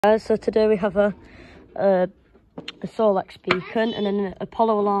So today we have a Solex beacon and then an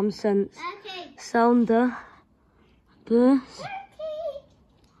Apollo alarm sense sounder. This.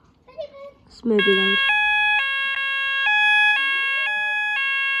 It's maybe loud.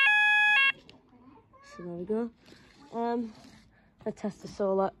 So there we go. I test the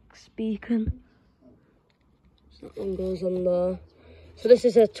Solex beacon. So that one goes on there. So this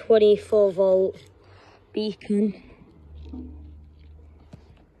is a 24 volt beacon.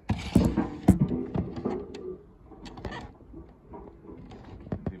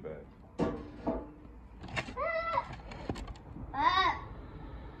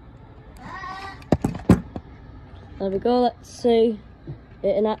 There we go, let's see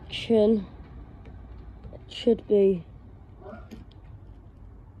it in action. It should be.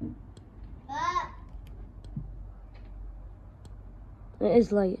 It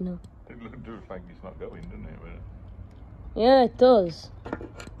is light enough. It looks like it's not going, doesn't it? Yeah, it does.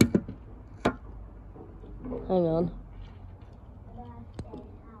 Hang on.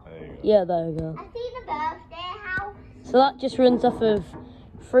 There you go. Yeah, there we go. I see the birthday house. So that just runs off of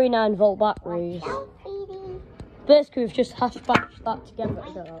 3 9-volt batteries. Basically, we've just batched that together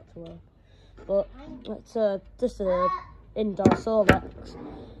to get that to work. But it's just an indoor Solex.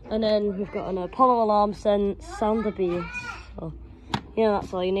 And then we've got an Apollo alarm sense sounder beam. So, yeah,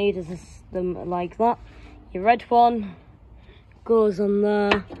 that's all you need is a system like that. Your red one goes on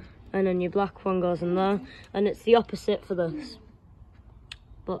there, and then your black one goes on there. And it's the opposite for this.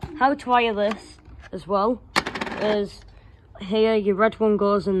 But how to wire this as well is here, your red one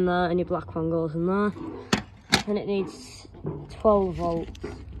goes in there and your black one goes in there. And it needs 12 volts.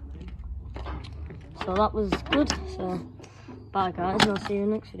 So that was good. So bye guys, and I'll see you in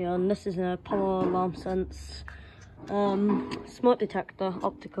the next video. And this is an Apollo alarm sense smoke detector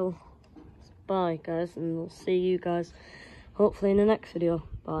optical. Bye guys, and we'll see you guys hopefully in the next video.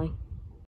 Bye.